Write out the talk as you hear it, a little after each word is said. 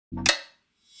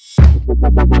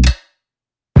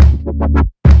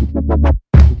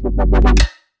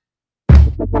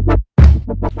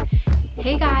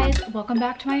Hey guys, welcome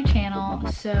back to my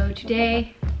channel. So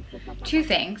today, two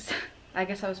things. I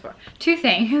guess I was four. Two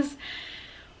things.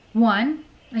 One,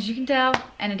 as you can tell,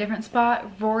 in a different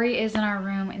spot, Rory is in our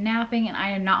room napping, and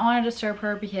I do not want to disturb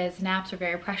her because naps are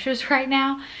very precious right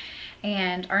now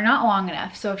and are not long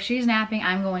enough. So if she's napping,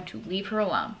 I'm going to leave her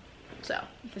alone. So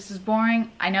if this is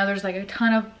boring, I know there's like a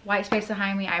ton of white space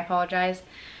behind me. I apologize.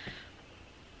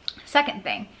 Second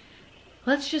thing,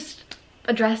 let's just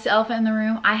address the elephant in the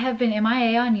room. I have been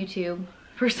MIA on YouTube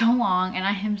for so long, and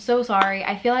I am so sorry.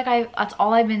 I feel like that's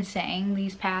all I've been saying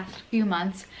these past few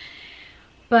months,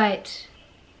 but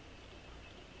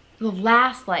the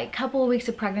last like couple of weeks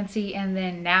of pregnancy and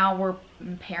then now we're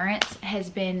parents has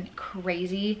been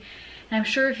crazy. And I'm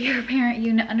sure if you're a parent,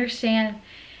 you understand,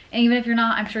 and even if you're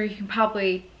not, I'm sure you can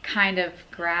probably kind of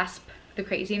grasp the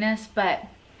craziness, but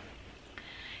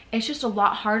it's just a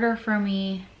lot harder for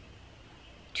me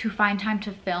to find time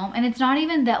to film. And it's not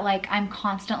even that like I'm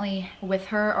constantly with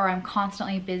her or I'm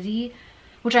constantly busy,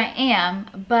 which I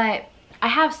am, but I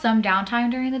have some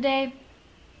downtime during the day.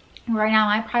 Right now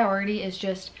my priority is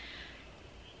just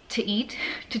to eat,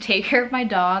 to take care of my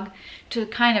dog, to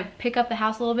kind of pick up the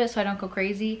house a little bit so I don't go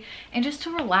crazy, and just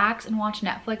to relax and watch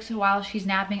Netflix while she's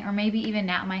napping, or maybe even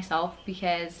nap myself,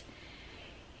 because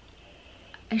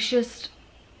it's just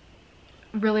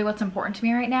really what's important to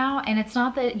me right now. And it's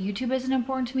not that YouTube isn't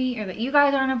important to me or that you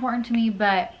guys aren't important to me,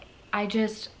 but I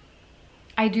do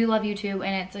love YouTube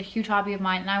and it's a huge hobby of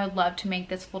mine, and I would love to make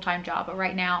this full-time job. But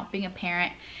right now, being a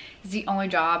parent is the only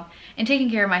job, and taking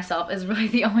care of myself is really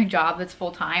the only job that's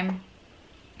full-time.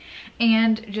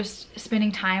 And just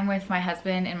spending time with my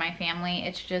husband and my family,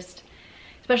 it's just,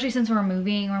 especially since we're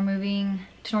moving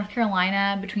to North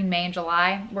Carolina between May and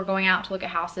July. We're going out to look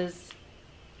at houses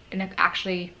and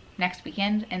actually next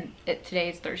weekend, and today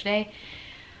is Thursday,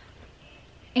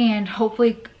 and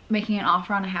hopefully making an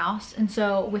offer on a house. And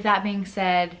so with that being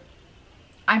said,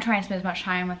 I'm trying to spend as much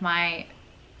time with my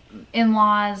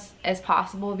in-laws as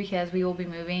possible, because we will be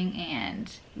moving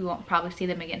and we won't probably see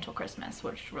them again until Christmas,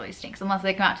 which really stinks unless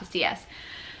they come out to see us.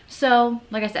 So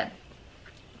like I said,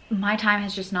 my time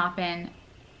has just not been,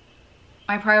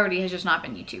 my priority has just not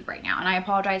been YouTube right now, and I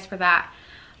apologize for that.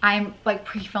 I'm like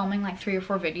pre-filming like 3 or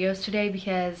 4 videos today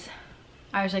because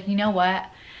I was like, you know what?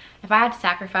 If I had to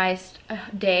sacrifice a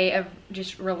day of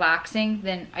just relaxing,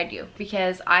 then I do,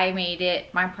 because I made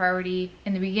it my priority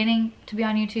in the beginning to be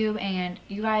on YouTube. And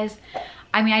you guys,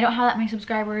 I mean, I don't have that many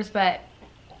subscribers, but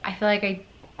I feel like I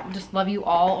just love you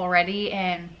all already.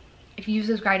 And if you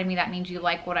subscribe to me, that means you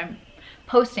like what I'm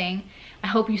posting. I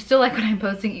hope you still like what I'm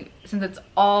posting, since it's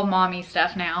all mommy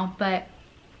stuff now. But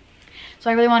so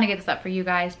I really want to get this up for you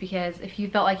guys, because if you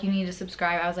felt like you need to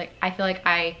subscribe, I was like, I feel like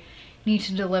I need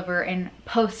to deliver and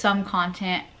post some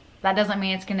content. That doesn't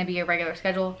mean it's going to be a regular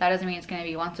schedule. That doesn't mean it's going to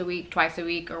be once a week, twice a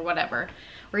week, or whatever,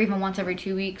 or even once every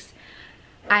 2 weeks.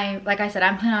 Like I said,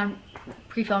 I'm planning on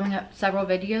pre-filming up several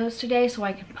videos today so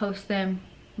I can post them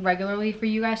regularly for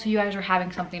you guys, so you guys are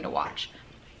having something to watch.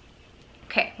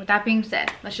 Okay, with that being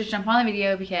said, let's just jump on the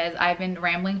video, because I've been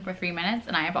rambling for 3 minutes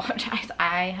and I apologize.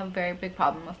 I have a very big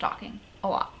problem with talking a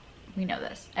lot. We know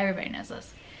this. Everybody knows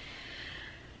this.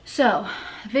 So,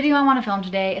 the video I want to film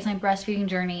today is my breastfeeding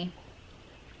journey.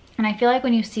 And I feel like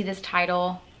when you see this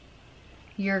title,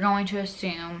 you're going to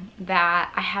assume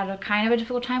that I had a kind of a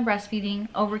difficult time breastfeeding,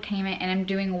 overcame it, and I'm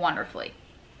doing wonderfully.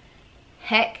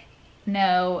 Heck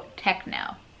no, tech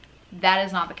no. That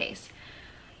is not the case.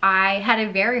 I had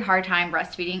a very hard time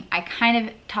breastfeeding. I kind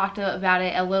of talked about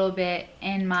it a little bit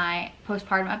in my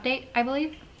postpartum update, I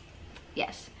believe.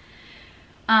 Yes.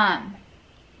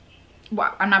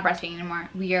 Well, I'm not breastfeeding anymore.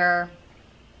 We are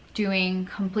doing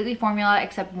completely formula,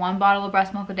 except 1 bottle of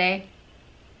breast milk a day.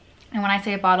 And when I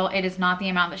say a bottle, it is not the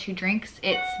amount that she drinks.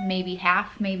 It's maybe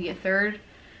half, maybe a third.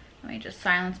 Let me just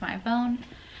silence my phone.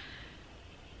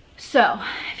 So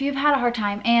if you've had a hard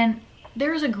time, and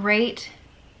there's a great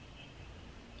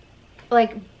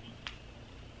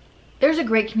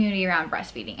community around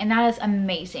breastfeeding, and that is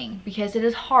amazing, because it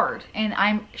is hard. And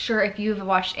I'm sure if you've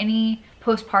watched any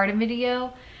postpartum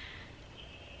video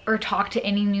or talked to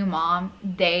any new mom,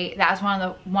 that's one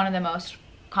of the most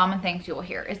common things you'll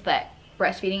hear, is that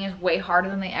breastfeeding is way harder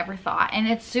than they ever thought, and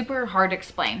it's super hard to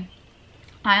explain.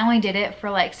 I only did it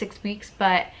for like 6 weeks,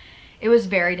 but it was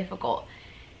very difficult.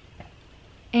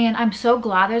 And I'm so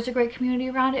glad there's a great community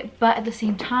around it, but at the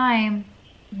same time,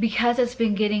 because it's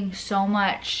been getting so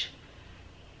much,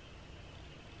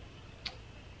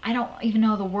 I don't even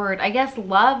know the word, I guess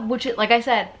love, which like I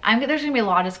said, there's gonna be a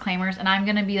lot of disclaimers, and I'm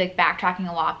gonna be like backtracking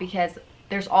a lot, because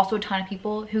there's also a ton of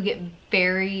people who get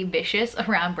very vicious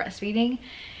around breastfeeding,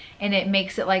 and it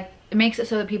makes it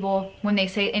so that people, when they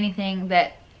say anything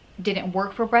that didn't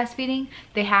work for breastfeeding,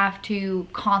 they have to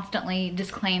constantly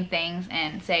disclaim things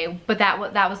and say, but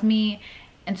that was me,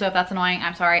 and so if that's annoying,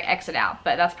 I'm sorry, exit out.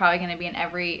 But that's probably going to be in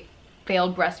every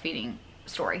failed breastfeeding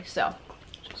story, so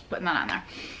just putting that on there.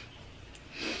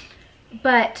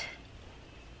 But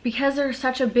because there's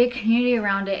such a big community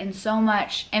around it and so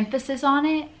much emphasis on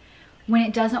it, when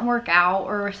it doesn't work out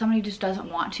or somebody just doesn't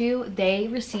want to, they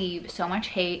receive so much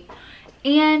hate.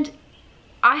 And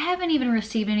I haven't even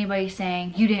received anybody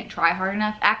saying you didn't try hard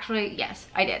enough. Actually, yes,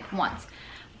 I did once.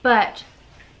 But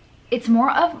it's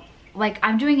more of like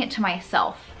I'm doing it to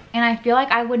myself. And I feel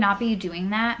like I would not be doing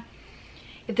that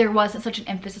if there wasn't such an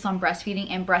emphasis on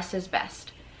breastfeeding and breast is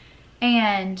best.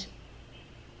 And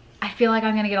I feel like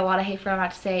I'm going to get a lot of hate for what I'm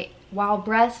about to say. While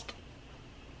breast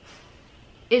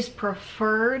is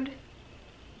preferred,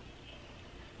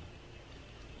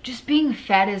 just being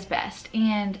fed is best.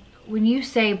 And when you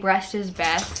say breast is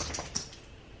best,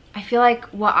 I feel like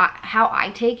how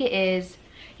I take it is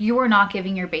you are not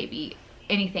giving your baby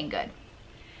anything good.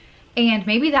 And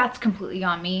maybe that's completely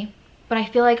on me, but I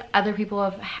feel like other people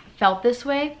have felt this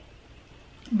way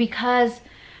because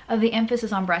of the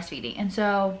emphasis on breastfeeding. And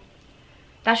so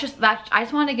that's just that. I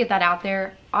just wanted to get that out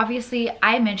there. Obviously,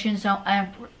 I mentioned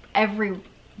every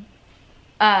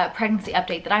pregnancy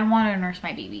update that I wanted to nurse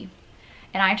my baby,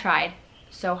 and I tried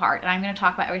so hard, and I'm going to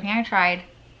talk about everything I tried.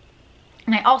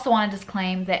 And I also want to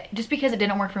disclaim that just because it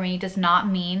didn't work for me does not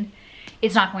mean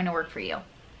it's not going to work for you,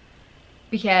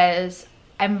 because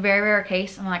I'm a very rare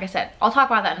case, and like I said, I'll talk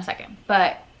about that in a second,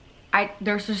 but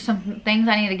there's just some things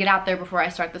I need to get out there before I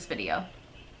start this video.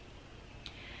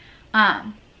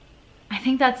 I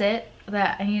think that's it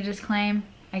that I need to disclaim.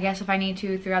 I guess if I need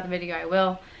to throughout the video, I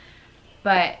will.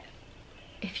 But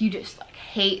if you just like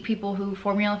hate people who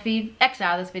formula feed, exit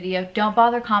out of this video. Don't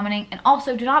bother commenting. And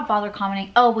also do not bother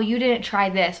commenting, oh, well, you didn't try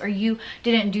this or you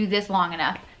didn't do this long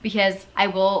enough, because I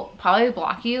will probably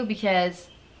block you, because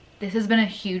this has been a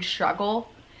huge struggle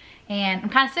and I'm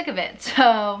kind of sick of it.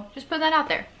 So just put that out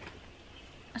there.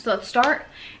 So let's start.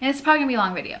 And it's probably gonna be a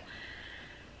long video.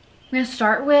 I'm gonna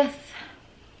start with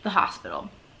the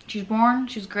hospital. She was born,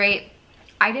 she was great.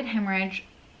 I did hemorrhage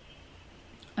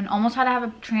and almost had to have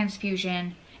a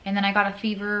transfusion, and then I got a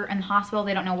fever in the hospital.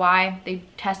 They don't know why. They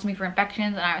tested me for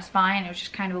infections and I was fine. It was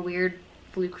just kind of a weird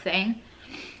fluke thing.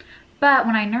 But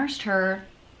when I nursed her,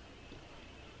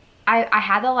 I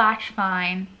had the latch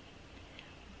fine,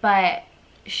 but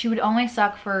she would only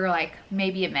suck for like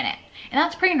maybe a minute, and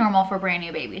that's pretty normal for brand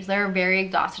new babies. They're very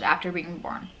exhausted after being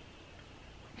born.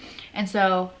 And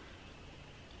so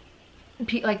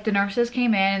like the nurses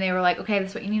came in and they were like, okay, this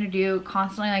is what you need to do.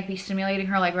 Constantly like be stimulating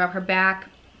her, like rub her back,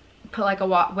 put like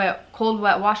a cold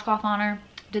wet washcloth on her.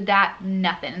 Did that,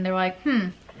 nothing. And they were like,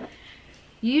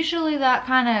 usually that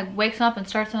kind of wakes up and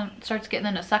starts getting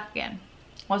them to suck again.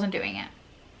 Wasn't doing it.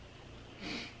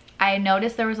 I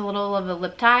noticed there was a little of a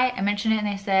lip tie. I mentioned it and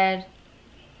they said,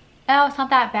 oh, it's not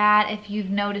that bad. If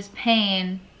you've noticed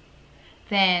pain,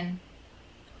 then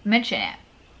mention it.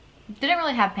 Didn't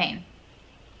really have pain.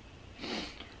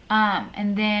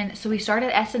 And then so we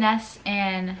started SNS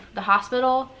in the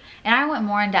hospital, and I went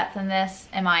more in depth in this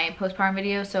in my postpartum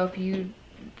video, so I'm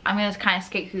gonna kind of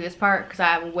skate through this part because I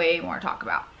have way more to talk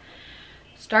about.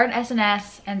 Started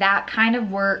SNS, and that kind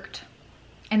of worked,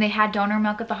 and they had donor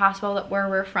milk at the hospital where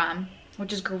we're from,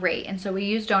 which is great. And so we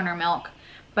use donor milk,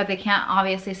 but they can't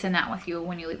obviously send that with you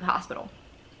when you leave the hospital.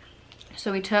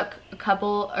 So we took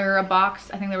a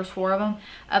box, I think there was 4 of them,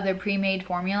 of their pre-made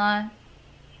formula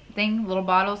thing, little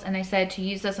bottles, and they said to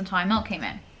use this until my milk came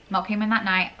in. Milk came in that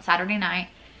night, Saturday night.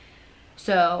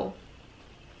 So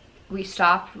we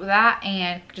stopped with that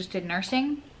and just did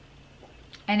nursing,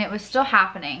 and it was still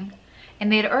happening. And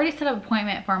they had already set up an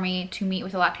appointment for me to meet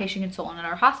with a lactation consultant at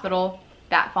our hospital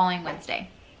that following Wednesday.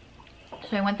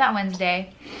 So I went that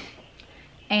Wednesday,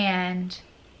 and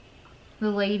the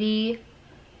lady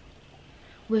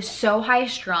was so high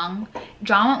strung.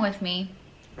 John went with me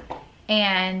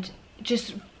and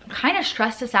just kind of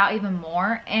stressed us out even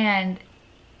more, and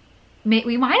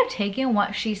we might have taken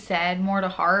what she said more to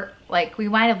heart. Like we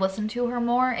might have listened to her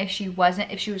more if she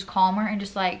was calmer and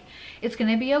just like, it's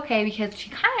gonna be okay, because she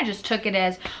kind of just took it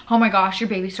as, oh my gosh, your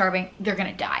baby's starving, they're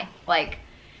gonna die. Like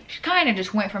she kind of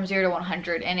just went from 0 to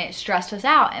 100, and it stressed us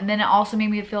out. And then it also made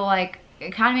me feel like,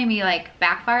 it kind of made me like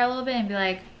backfire a little bit and be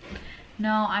like,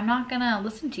 no, I'm not gonna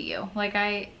listen to you.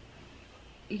 Like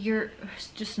you're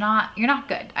not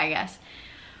good, I guess.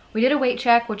 We did a weight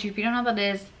check, which if you don't know what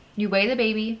that is, you weigh the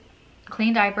baby,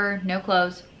 clean diaper, no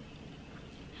clothes,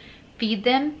 feed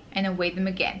them, and then weigh them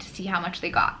again to see how much they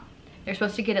got. They're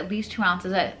supposed to get at least 2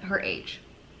 ounces at her age.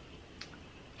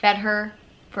 fed her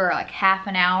for like half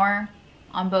an hour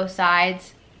on both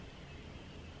sides.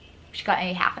 She got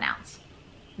maybe half an ounce,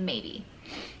 maybe.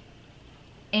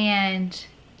 And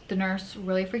the nurse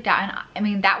really freaked out. And I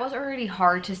mean, that was already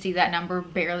hard to see that number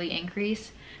barely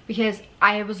increase because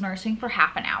I was nursing for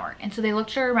half an hour. And so they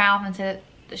looked at her mouth and said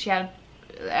that she had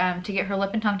to get her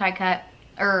lip and tongue tie cut,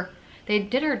 or they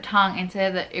did her tongue and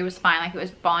said that it was fine, like it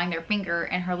was balling their finger,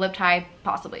 and her lip tie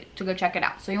possibly, to go check it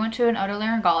out. So we went to an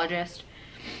otolaryngologist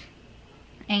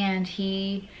and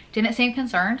he didn't seem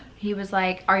concerned. He was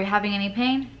like, are you having any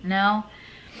pain? No.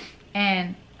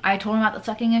 And I told him about the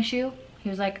sucking issue. He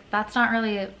was like, that's not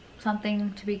really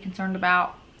something to be concerned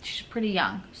about. She's pretty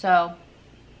young. So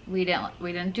we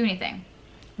didn't do anything.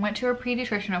 Went to her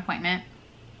pediatrician appointment.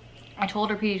 I told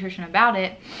her pediatrician about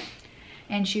it,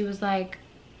 and she was like,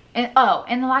 and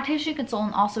the lactation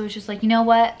consultant also was just like, you know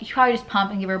what, you probably just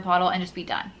pump and give her a bottle and just be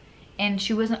done. And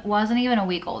she wasn't even a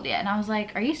week old yet. And I was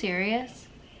like, are you serious?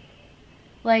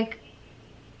 Like,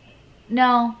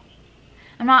 no,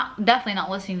 I'm definitely not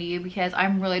listening to you, because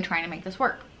I'm really trying to make this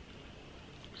work.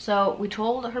 So we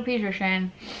told her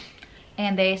pediatrician,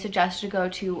 and they suggested to go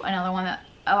to another one,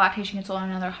 a lactation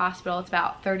consultant in another hospital. It's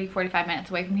about 30-45 minutes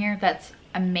away from here. That's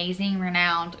amazing,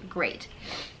 renowned, great.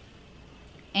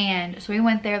 And so we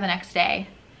went there the next day.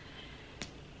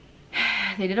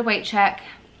 They did a weight check,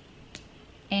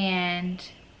 and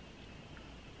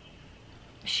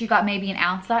she got maybe an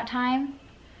ounce that time,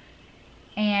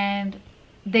 and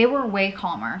they were way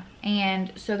calmer.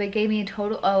 And so they gave me a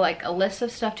total, like a list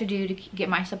of stuff to do to get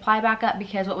my supply back up,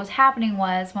 because what was happening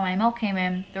was when my milk came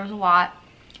in, there was a lot.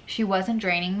 She wasn't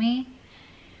draining me.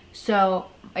 So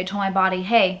I told my body,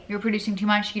 hey, you're producing too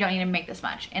much. You don't need to make this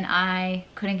much. And I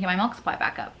couldn't get my milk supply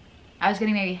back up. I was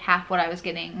getting maybe half what I was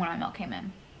getting when my milk came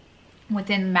in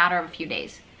within a matter of a few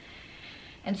days.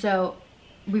 And so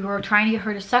we were trying to get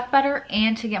her to suck better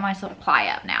and to get my supply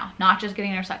up now, not just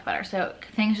getting her to suck better. So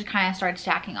things just kind of started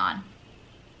stacking on.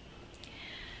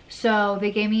 So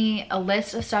they gave me a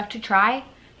list of stuff to try.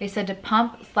 They said to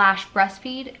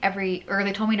pump/breastfeed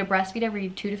they told me to breastfeed every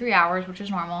 2 to 3 hours, which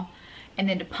is normal, and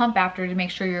then to pump after to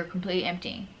make sure you're completely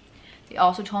empty. They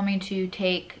also told me to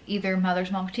take either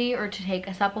mother's milk tea or to take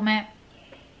a supplement.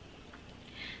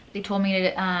 They told me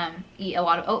to eat a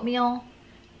lot of oatmeal,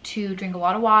 to drink a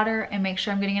lot of water, and make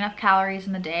sure I'm getting enough calories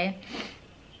in the day.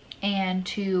 And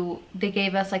they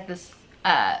gave us like this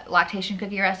lactation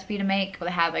cookie recipe to make, where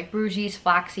they had like brew yeast,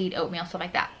 flaxseed, oatmeal, stuff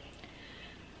like that.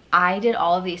 I did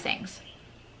all of these things.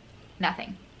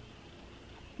 Nothing.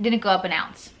 Didn't go up an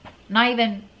ounce. Not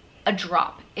even a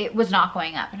drop. It was not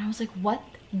going up. And I was like, what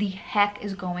the heck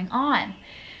is going on?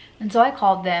 And so I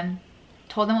called them,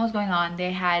 told them what was going on.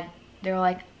 They were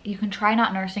like, you can try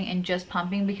not nursing and just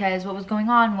pumping, because what was going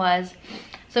on was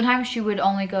sometimes she would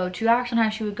only go 2 hours,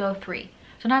 sometimes she would go 3.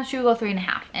 Sometimes she would go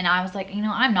 3.5. And I was like, you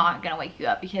know, I'm not gonna wake you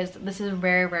up, because this is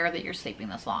very rare that you're sleeping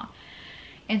this long.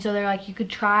 And so they're like, you could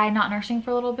try not nursing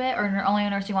for a little bit, or only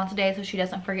nursing once a day so she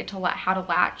doesn't forget how to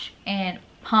latch, and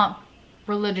pump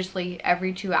religiously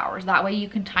every 2 hours. That way you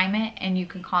can time it and you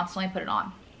can constantly put it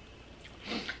on.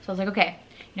 So I was like, okay,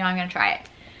 you know, I'm gonna try it. And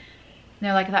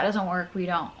they're like, if that doesn't work, we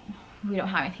don't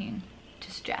have anything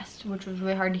to suggest, which was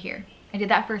really hard to hear. I did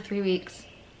that for 3 weeks.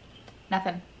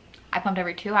 Nothing. I pumped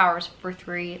every 2 hours for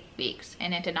 3 weeks,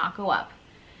 and it did not go up.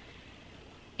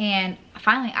 And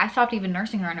finally, I stopped even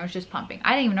nursing her, and I was just pumping.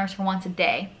 I didn't even nurse her once a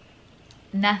day.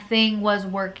 Nothing was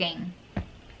working.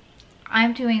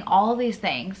 I'm doing all of these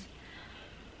things.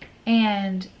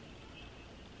 And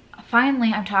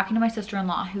finally, I'm talking to my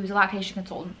sister-in-law, who's a lactation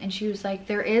consultant, and she was like,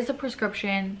 there is a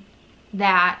prescription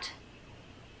that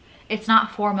it's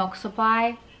not for milk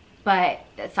supply, but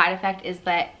the side effect is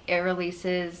that it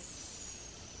releases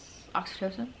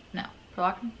oxytocin? No.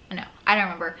 Prolactin? No, I don't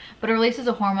remember. But it releases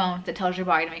a hormone that tells your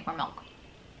body to make more milk.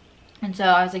 And so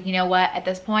I was like, you know what? At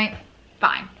this point,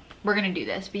 fine. We're going to do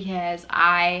this, because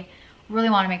I really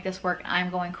want to make this work. I'm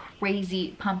going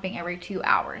crazy pumping every 2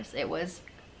 hours. It was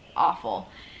awful.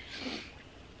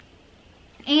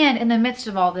 And in the midst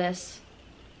of all this,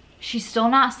 she's still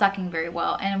not sucking very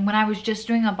well. And when I was just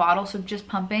doing a bottle, so just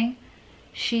pumping,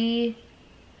 she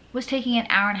was taking an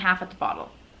hour and a half at the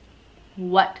bottle.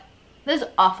 What? This is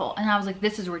awful. And I was like,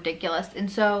 this is ridiculous.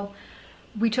 And so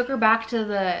we took her back to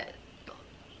the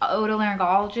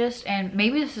otolaryngologist, and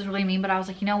maybe this is really mean, but I was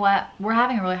like, you know what? We're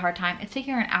having a really hard time. It's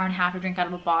taking her an hour and a half to drink out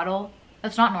of a bottle.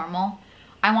 That's not normal.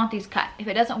 I want these cut. If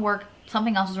it doesn't work,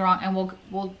 something else is wrong, and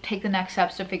we'll take the next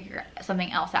steps to figure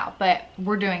something else out. But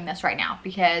we're doing this right now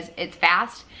because it's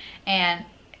fast, and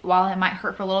while it might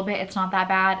hurt for a little bit, it's not that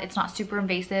bad. It's not super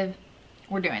invasive.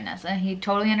 We're doing this. And he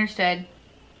totally understood.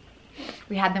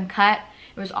 We had them cut.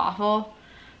 It was awful.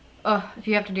 if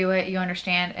you have to do it, you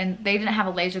understand. And they didn't have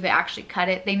a laser, they actually cut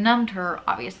it. They numbed her,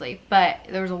 obviously, but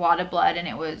there was a lot of blood and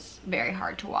it was very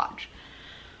hard to watch.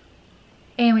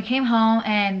 And we came home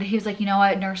and he was like, you know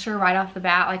what, nurse her right off the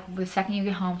bat. Like the second you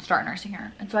get home, start nursing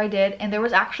her. And so I did. And there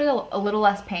was actually a little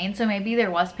less pain. So maybe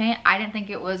there was pain. I didn't think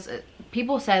it was.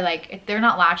 People say like if they're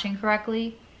not latching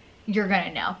correctly, you're going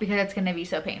to know because it's going to be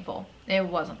so painful. It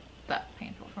wasn't that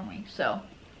painful for me. So,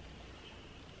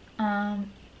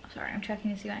 sorry, I'm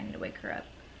checking to see if I need to wake her up.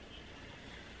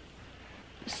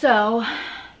 So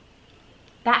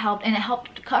that helped, and it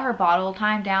helped cut her bottle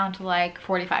time down to like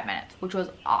 45 minutes, which was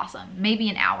awesome. Maybe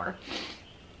an hour,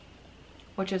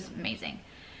 which is amazing.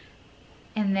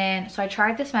 And then, so I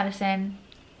tried this medicine,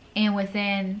 and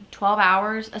within 12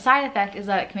 hours, a side effect is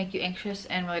that it can make you anxious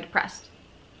and really depressed.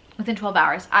 Within 12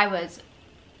 hours, I was,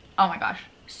 oh my gosh,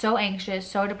 so anxious,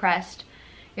 so depressed.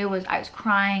 I was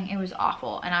crying, it was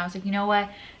awful. And I was like, you know what?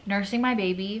 Nursing my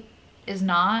baby is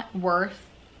not worth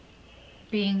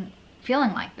feeling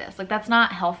like this. Like, that's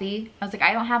not healthy. I was like,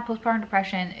 I don't have postpartum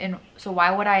depression, and so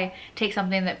why would I take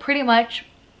something that pretty much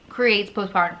creates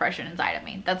postpartum depression inside of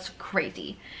me? That's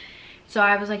crazy. So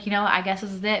I was like, you know, I guess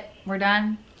this is it. We're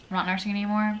done. I'm not nursing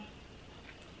anymore.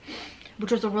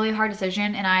 Which was a really hard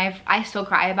decision, and I still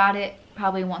cry about it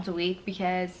probably once a week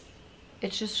because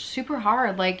it's just super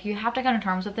hard. Like, you have to come to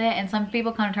terms with it, and some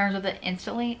people come to terms with it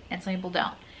instantly and some people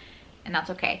don't, and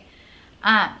that's okay.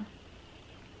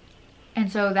 And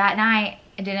so that night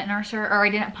I didn't nurse her, or I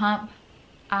didn't pump.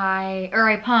 I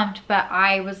pumped, but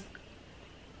I was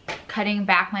cutting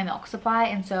back my milk supply,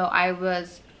 and so I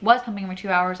was pumping for 2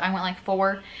 hours. I went like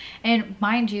 4, and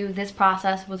mind you, this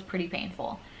process was pretty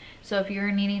painful. So if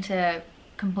you're needing to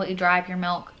completely dry up your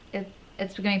milk,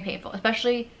 it's gonna be painful,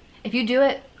 especially if you do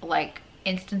it like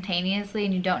instantaneously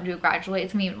and you don't do it gradually.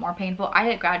 It's gonna be even more painful. I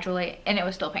did it gradually and it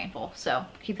was still painful, so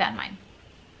keep that in mind.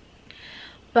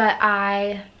 But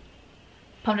I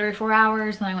pumped every 4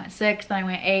 hours, then I went 6, then I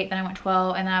went 8, then I went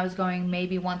 12, and then I was going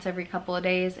maybe once every couple of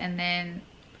days, and then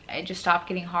it just stopped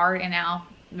getting hard, and now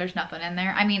there's nothing in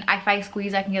there. I mean, if I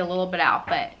squeeze, I can get a little bit out,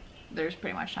 but there's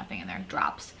pretty much nothing in there.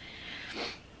 Drops.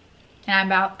 And I'm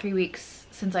about 3 weeks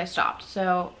since I stopped.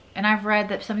 So, and I've read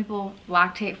that some people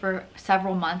lactate for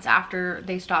several months after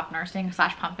they stop nursing /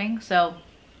 pumping. So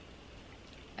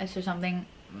it's just something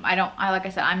like I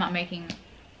said, I'm not making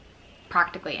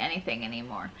practically anything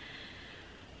anymore.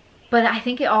 But I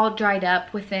think it all dried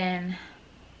up within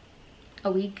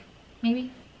a week,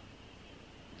 maybe.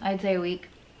 I'd say a week.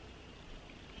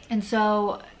 And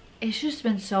so it's just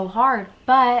been so hard,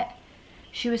 but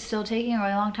she was still taking a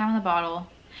really long time on the bottle.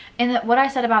 And what I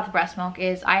said about the breast milk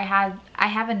is I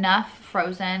have enough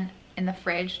frozen in the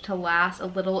fridge to last a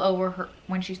little over her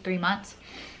when she's 3 months.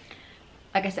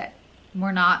 Like I said,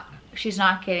 she's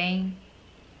not getting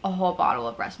a whole bottle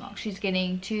of breast milk. She's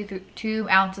getting 2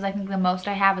 ounces. I think the most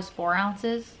I have is 4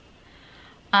 ounces.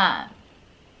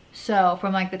 So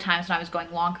from like the times when I was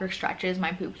going longer stretches,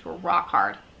 my poops were rock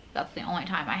hard. That's the only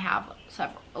time I have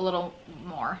a little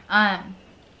more. And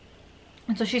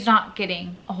so she's not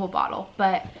getting a whole bottle,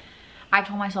 but I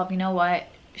told myself, you know what?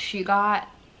 She got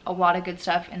a lot of good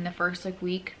stuff in the first 6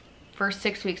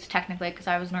 weeks technically, because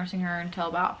I was nursing her until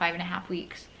about 5.5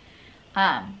 weeks.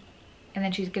 And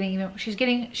then she's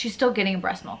still getting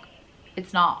breast milk.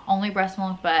 It's not only breast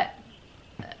milk, but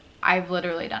I've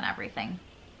literally done everything.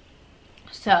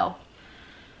 So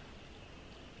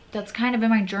that's kind of been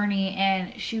my journey,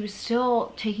 and she was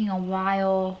still taking a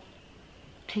while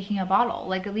taking a bottle,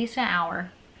 like at least an hour.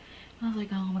 I was like,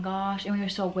 oh my gosh. And we were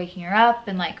still waking her up,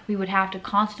 and like we would have to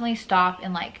constantly stop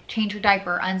and like change her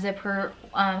diaper, unzip her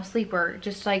sleeper,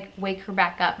 just like wake her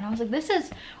back up. And I was like, this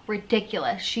is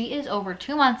ridiculous. She is over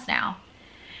 2 months now,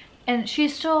 and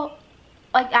she's still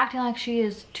like acting like she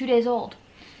is 2 days old.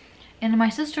 And my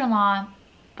sister-in-law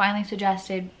finally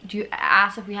suggested,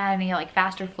 asked if we had any like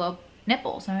faster flow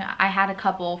nipples. I mean, I had a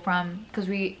couple because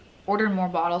we ordered more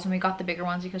bottles and we got the bigger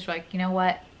ones because we're like, you know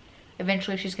what,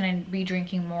 eventually she's gonna be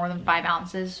drinking more than 5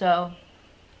 ounces, so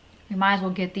we might as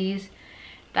well get these.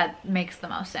 That makes the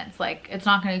most sense. Like, it's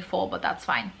not gonna be full, but that's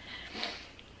fine.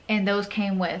 And those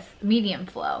came with medium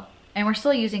flow, and we're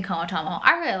still using Komotomo.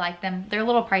 I really like them. They're a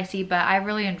little pricey, but I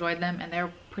really enjoyed them and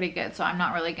they're pretty good, so I'm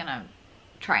not really gonna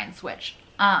try and switch.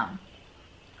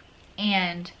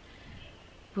 And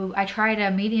I tried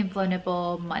a medium flow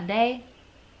nipple Monday.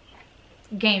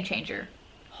 Game changer.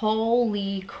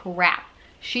 Holy crap.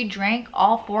 She drank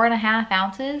all 4.5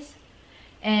 ounces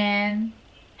in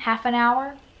half an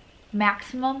hour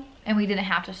maximum, and we didn't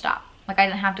have to stop. Like, I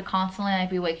didn't have to constantly like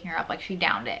be waking her up. Like, she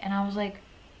downed it, and I was like,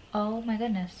 oh my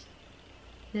goodness,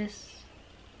 this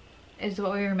is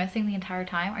what we were missing the entire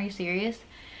time. Are you serious?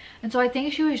 And so I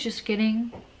think she was just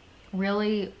getting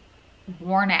really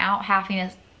worn out having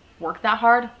to work that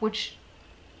hard, which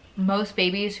most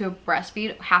babies who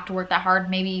breastfeed have to work that hard,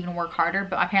 maybe even work harder,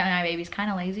 but apparently my baby's kind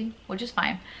of lazy, which is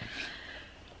fine.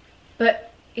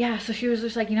 But yeah, so she was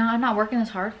just like, you know, I'm not working this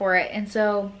hard for it. And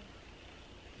so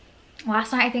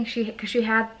last night, I think because she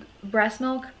had breast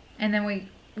milk, and then we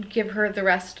give her the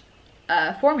rest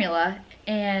formula,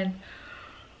 and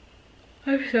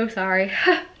I'm so sorry.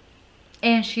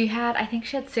 And she had, I think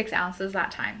she had 6 ounces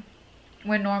that time,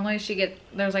 when normally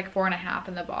there's like 4.5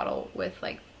 in the bottle with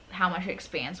like how much it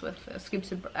expands with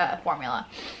scoops of formula.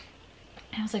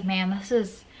 And I was like, man,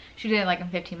 she did it like in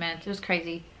 15 minutes. It was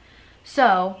crazy.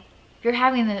 So if you're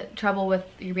having the trouble with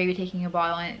your baby taking your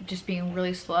bottle and it just being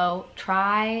really slow,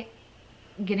 try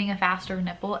getting a faster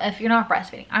nipple if you're not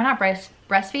breastfeeding. I'm not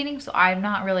breastfeeding, so I'm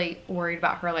not really worried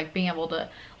about her like being able to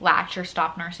latch or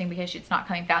stop nursing because it's not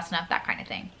coming fast enough, that kind of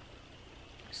thing.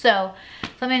 So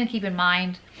something to keep in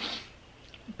mind.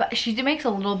 But she makes a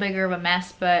little bigger of a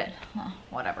mess, but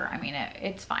whatever. I mean,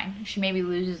 it's fine. She maybe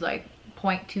loses like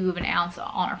 0.2 of an ounce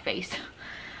on her face.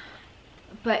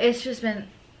 But it's just been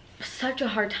such a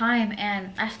hard time.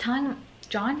 And I was telling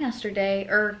John yesterday,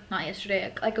 or not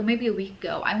yesterday, like maybe a week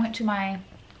ago, I went to my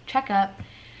checkup,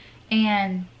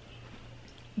 and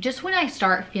just when I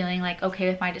start feeling like okay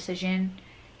with my decision,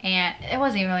 and it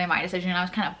wasn't even really my decision, I was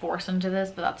kind of forced into this,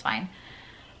 but that's fine.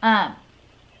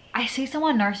 I see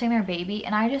someone nursing their baby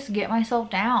and I just get myself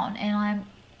down, and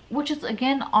which is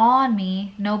again all on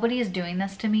me. Nobody is doing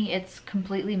this to me. It's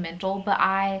completely mental, but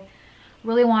I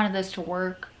really wanted this to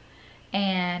work,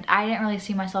 and I didn't really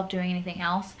see myself doing anything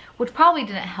else, which probably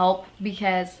didn't help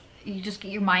because you just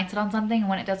get your mindset on something, and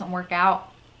when it doesn't work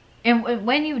out, and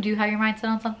when you do have your mindset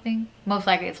on something, most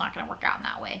likely it's not going to work out in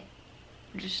that way.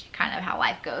 Just kind of how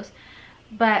life goes.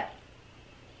 But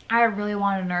I really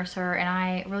wanted to nurse her, and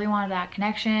I really wanted that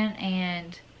connection,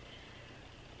 and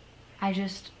I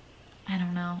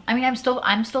don't know. I mean, I'm still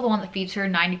the one that feeds her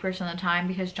 90% of the time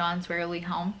because John's rarely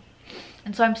home.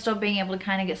 And so I'm still being able to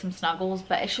kind of get some snuggles,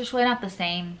 but it's just really not the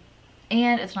same.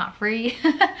 And it's not free.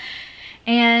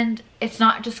 And it's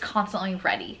not just constantly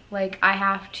ready. Like, I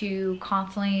have to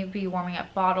constantly be warming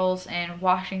up bottles and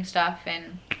washing stuff,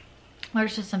 and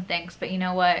there's just some things. But you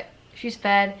know what? She's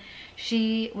fed.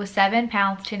 She was 7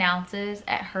 pounds 10 ounces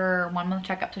at her 1 month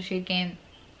checkup, so she had gained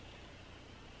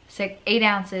 8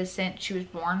 ounces since she was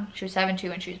born. She was 7'2"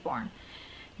 when she was born,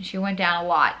 and she went down a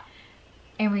lot.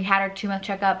 And we had her 2 month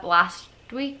checkup last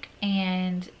week,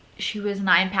 and she was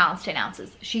 9 pounds 10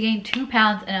 ounces. She gained 2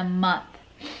 pounds in a month.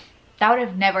 That would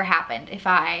have never happened if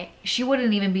she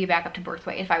wouldn't even be back up to birth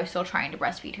weight if I was still trying to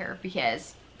breastfeed her,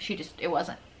 because it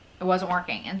wasn't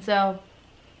working. And so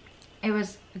it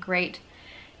was great.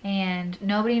 And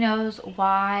nobody knows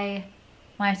why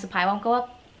my supply won't go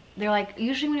up. They're like,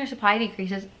 usually when your supply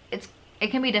decreases, it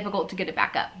can be difficult to get it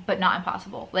back up, but not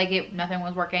impossible. Like, nothing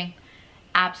was working.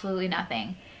 Absolutely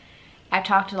nothing. I've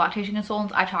talked to lactation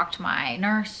consultants. I talked to my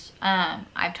nurse.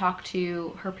 I've talked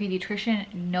to her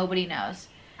pediatrician. Nobody knows.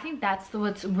 I think that's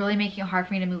what's really making it hard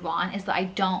for me to move on, is that I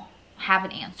don't have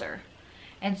an answer.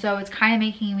 And so it's kind of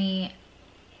making me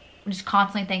just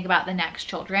constantly think about the next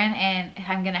children and if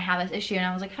I'm gonna have this issue. And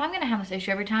I was like, if I'm gonna have this issue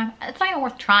every time, it's not even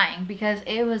worth trying, because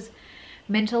it was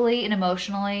mentally and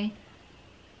emotionally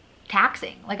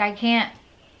taxing. Like, I can't,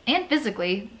 and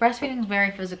physically, breastfeeding is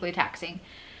very physically taxing.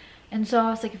 And so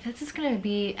I was like, if this is gonna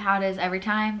be how it is every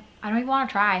time, I don't even want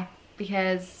to try,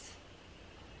 because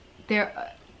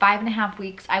 5.5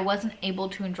 weeks I wasn't able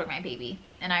to enjoy my baby,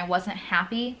 and I wasn't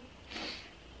happy.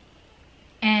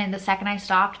 And the second I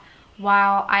stopped,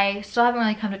 while I still haven't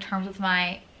really come to terms with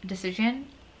my decision,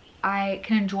 I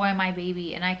can enjoy my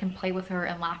baby, and I can play with her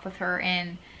and laugh with her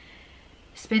and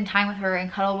spend time with her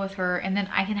and cuddle with her, and then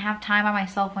I can have time by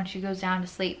myself when she goes down to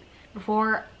sleep.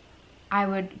 Before, I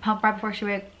would pump right before she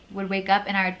would wake up,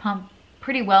 and I would pump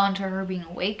pretty well into her being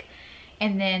awake,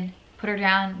 and then put her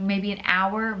down maybe an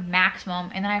hour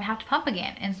maximum, and then I'd have to pump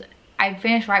again. And so I'd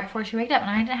finish right before she waked up, and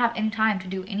I didn't have any time to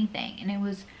do anything, and it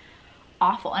was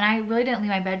awful. And I really didn't leave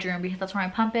my bedroom because that's where my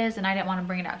pump is, and I didn't want to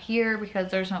bring it out here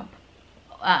because there's no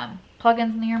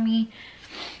plugins near me.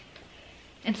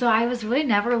 And so I was really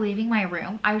never leaving my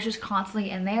room. I was just constantly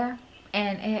in there,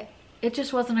 and it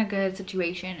just wasn't a good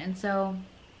situation. And so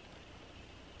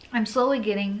I'm slowly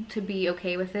getting to be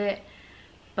okay with it,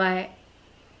 but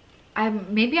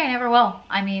maybe I never will.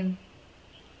 I mean,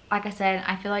 like I said,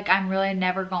 I feel like I'm really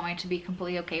never going to be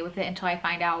completely okay with it until I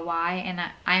find out why, and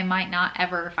I might not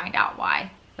ever find out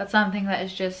why. That's something that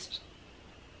is just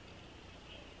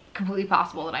completely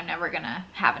possible that I'm never gonna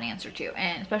have an answer to.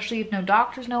 And especially if no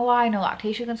doctors know why, no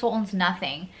lactation consultants,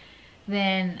 nothing,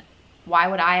 then why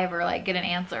would I ever like get an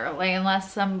answer? Like,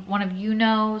 unless one of you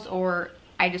knows, or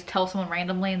I just tell someone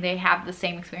randomly and they have the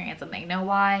same experience and they know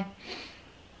why.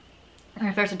 Or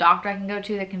if there's a doctor I can go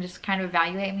to that can just kind of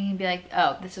evaluate me and be like,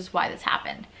 oh, this is why this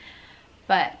happened.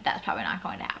 But that's probably not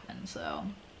going to happen, so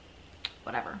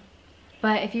whatever.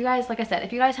 But if you guys, like I said,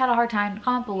 if you guys had a hard time,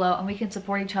 comment below and we can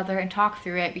support each other and talk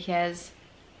through it, because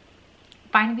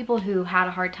finding people who had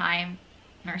a hard time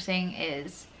nursing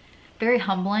is very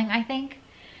humbling, I think.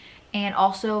 And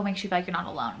also makes you feel like you're not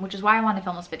alone, which is why I wanted to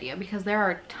film this video, because there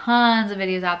are tons of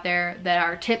videos out there that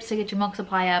are tips to get your milk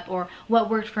supply up, or what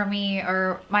worked for me,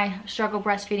 or my struggle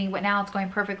breastfeeding but now it's going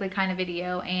perfectly kind of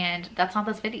video, and that's not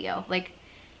this video. Like,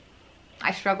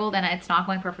 I struggled and it's not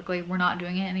going perfectly. We're not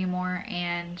doing it anymore,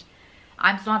 and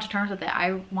I'm still not to terms with it.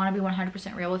 I want to be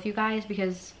 100% real with you guys,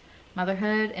 because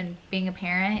motherhood and being a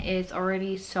parent is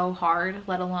already so hard,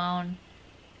 let alone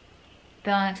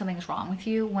feeling like something's wrong with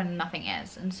you when nothing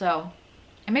is. And so,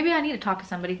 and maybe I need to talk to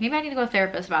somebody. Maybe I need to go to a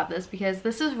therapist about this, because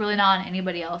this is really not on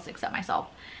anybody else except myself.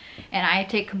 And I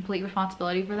take complete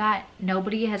responsibility for that.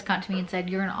 Nobody has come to me and said,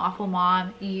 you're an awful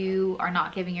mom, you are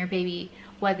not giving your baby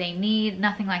what they need,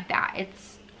 nothing like that.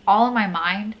 It's all in my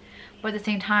mind, but at the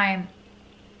same time,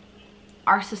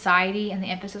 our society and the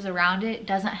emphasis around it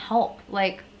doesn't help.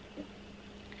 Like,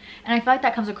 and I feel like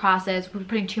that comes across as we're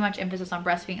putting too much emphasis on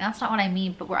breastfeeding. That's not what I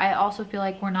mean, but I also feel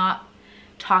like we're not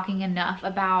talking enough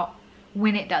about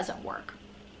when it doesn't work.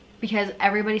 Because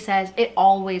everybody says it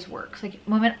always works. Like,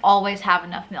 women always have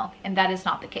enough milk, and that is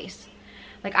not the case.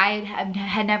 Like, I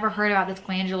had never heard about this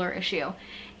glandular issue.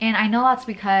 And I know that's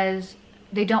because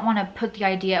they don't want to put the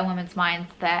idea in women's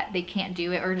minds that they can't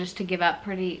do it, or just to give up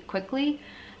pretty quickly.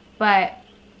 But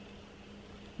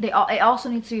it also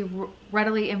needs to be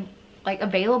readily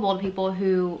available to people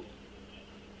who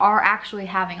are actually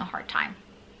having a hard time,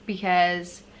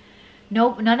 because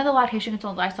none of the lactation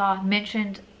consultants I saw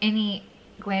mentioned any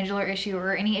glandular issue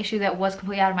or any issue that was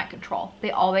completely out of my control. They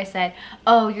always said,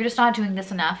 oh, you're just not doing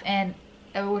this enough, and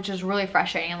which is really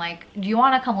frustrating. Like, do you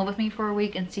want to come live with me for a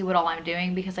week and see what all I'm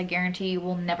doing? Because I guarantee you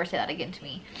will never say that again to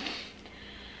me.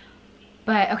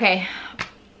 But okay,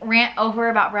 rant over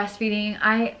about breastfeeding.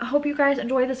 I hope you guys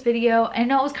enjoyed this video. I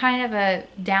know it was kind of a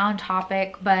down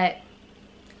topic, but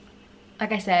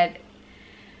like I said,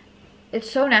 it's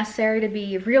so necessary to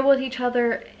be real with each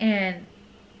other, and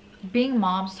being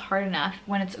moms is hard enough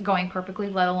when it's going perfectly,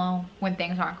 let alone when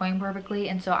things aren't going perfectly.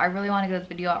 And so I really want to get this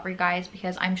video out for you guys,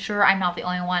 because I'm sure I'm not the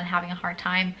only one having a hard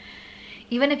time.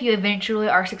 Even if you eventually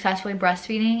are successfully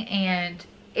breastfeeding and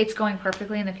it's going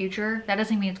perfectly in the future, that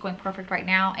doesn't mean it's going perfect right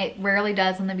now. It rarely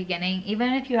does in the beginning.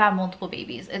 Even if you have multiple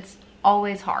babies, it's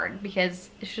always hard, because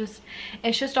it's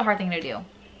just a hard thing to do,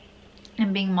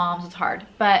 and being moms is hard.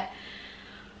 But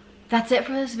that's it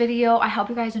for this video. I hope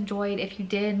you guys enjoyed. If you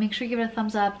did, make sure you give it a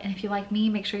thumbs up, and if you like me,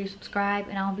 make sure you subscribe,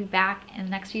 and I'll be back in the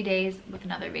next few days with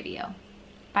another video.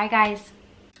 Bye guys.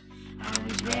 I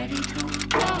was ready to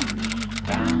throw me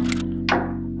down.